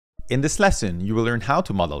In this lesson, you will learn how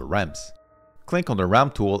to model ramps. Click on the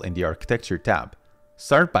Ramp tool in the Architecture tab.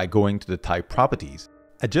 Start by going to the Type Properties.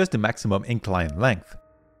 Adjust the maximum incline length.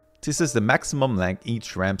 This is the maximum length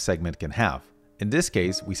each ramp segment can have. In this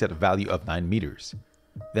case, we set a value of 9 meters.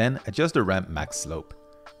 Then adjust the ramp max slope.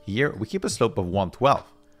 Here, we keep a slope of 1/12.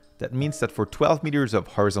 That means that for 12 meters of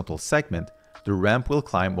horizontal segment, the ramp will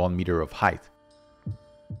climb 1 meter of height.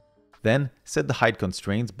 Then, set the height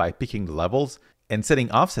constraints by picking the levels and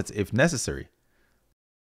setting offsets if necessary.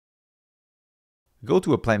 Go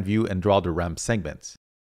to a plan view and draw the ramp segments.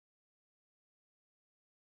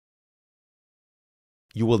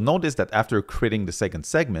 You will notice that after creating the second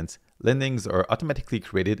segments, landings are automatically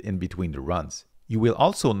created in between the runs. You will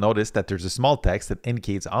also notice that there's a small text that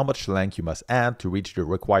indicates how much length you must add to reach the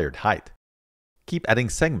required height. Keep adding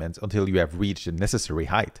segments until you have reached the necessary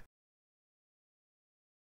height.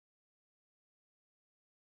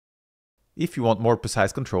 If you want more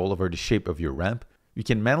precise control over the shape of your ramp, you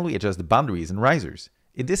can manually adjust the boundaries and risers.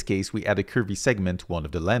 In this case, we add a curvy segment to one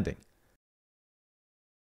of the landing.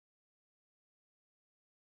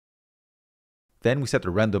 Then we set a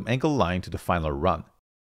random angle line to the final run.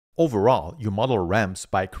 Overall, you model ramps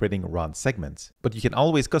by creating run segments, but you can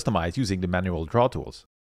always customize using the manual draw tools.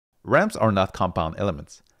 Ramps are not compound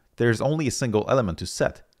elements. There is only a single element to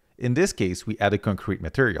set. In this case, we add a concrete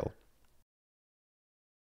material.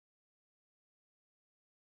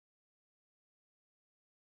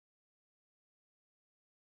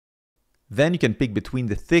 Then you can pick between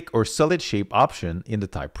the thick or solid shape option in the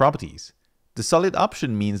Type Properties. The solid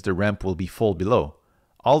option means the ramp will be full below,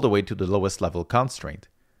 all the way to the lowest level constraint.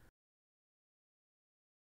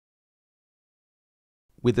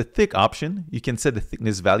 With the thick option, you can set the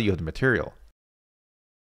thickness value of the material.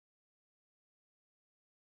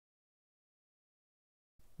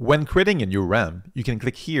 When creating a new ramp, you can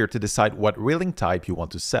click here to decide what railing type you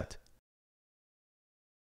want to set.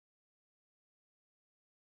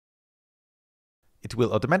 It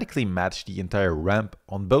will automatically match the entire ramp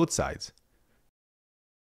on both sides.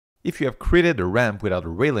 If you have created a ramp without a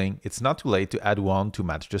railing, it's not too late to add one to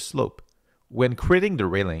match the slope. When creating the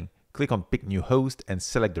railing, click on Pick New Host and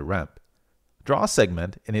select the ramp. Draw a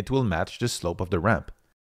segment and it will match the slope of the ramp.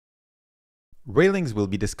 Railings will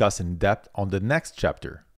be discussed in depth on the next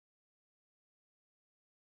chapter.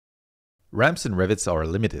 Ramps and rivets are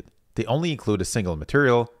limited. They only include a single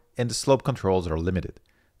material, and the slope controls are limited.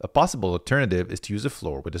 A possible alternative is to use a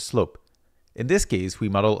floor with a slope. In this case, we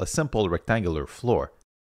model a simple rectangular floor.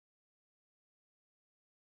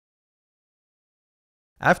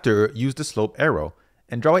 After, use the slope arrow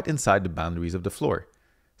and draw it inside the boundaries of the floor.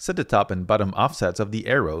 Set the top and bottom offsets of the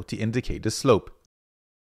arrow to indicate the slope.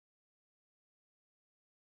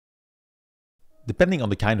 Depending on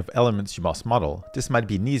the kind of elements you must model, this might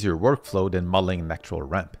be an easier workflow than modeling an actual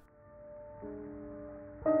ramp.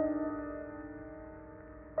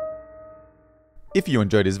 If you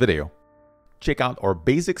enjoyed this video, check out our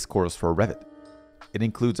basics course for Revit. It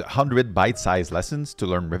includes 100 bite-sized lessons to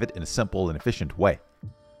learn Revit in a simple and efficient way.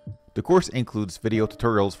 The course includes video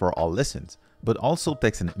tutorials for all lessons, but also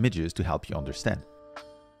text and images to help you understand.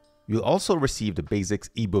 You'll also receive the Basics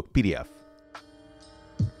ebook PDF.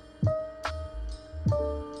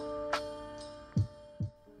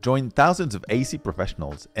 Join thousands of AC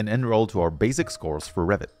professionals and enroll to our basics course for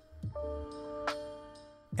Revit.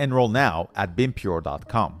 Enroll now at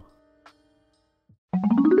bimpure.com.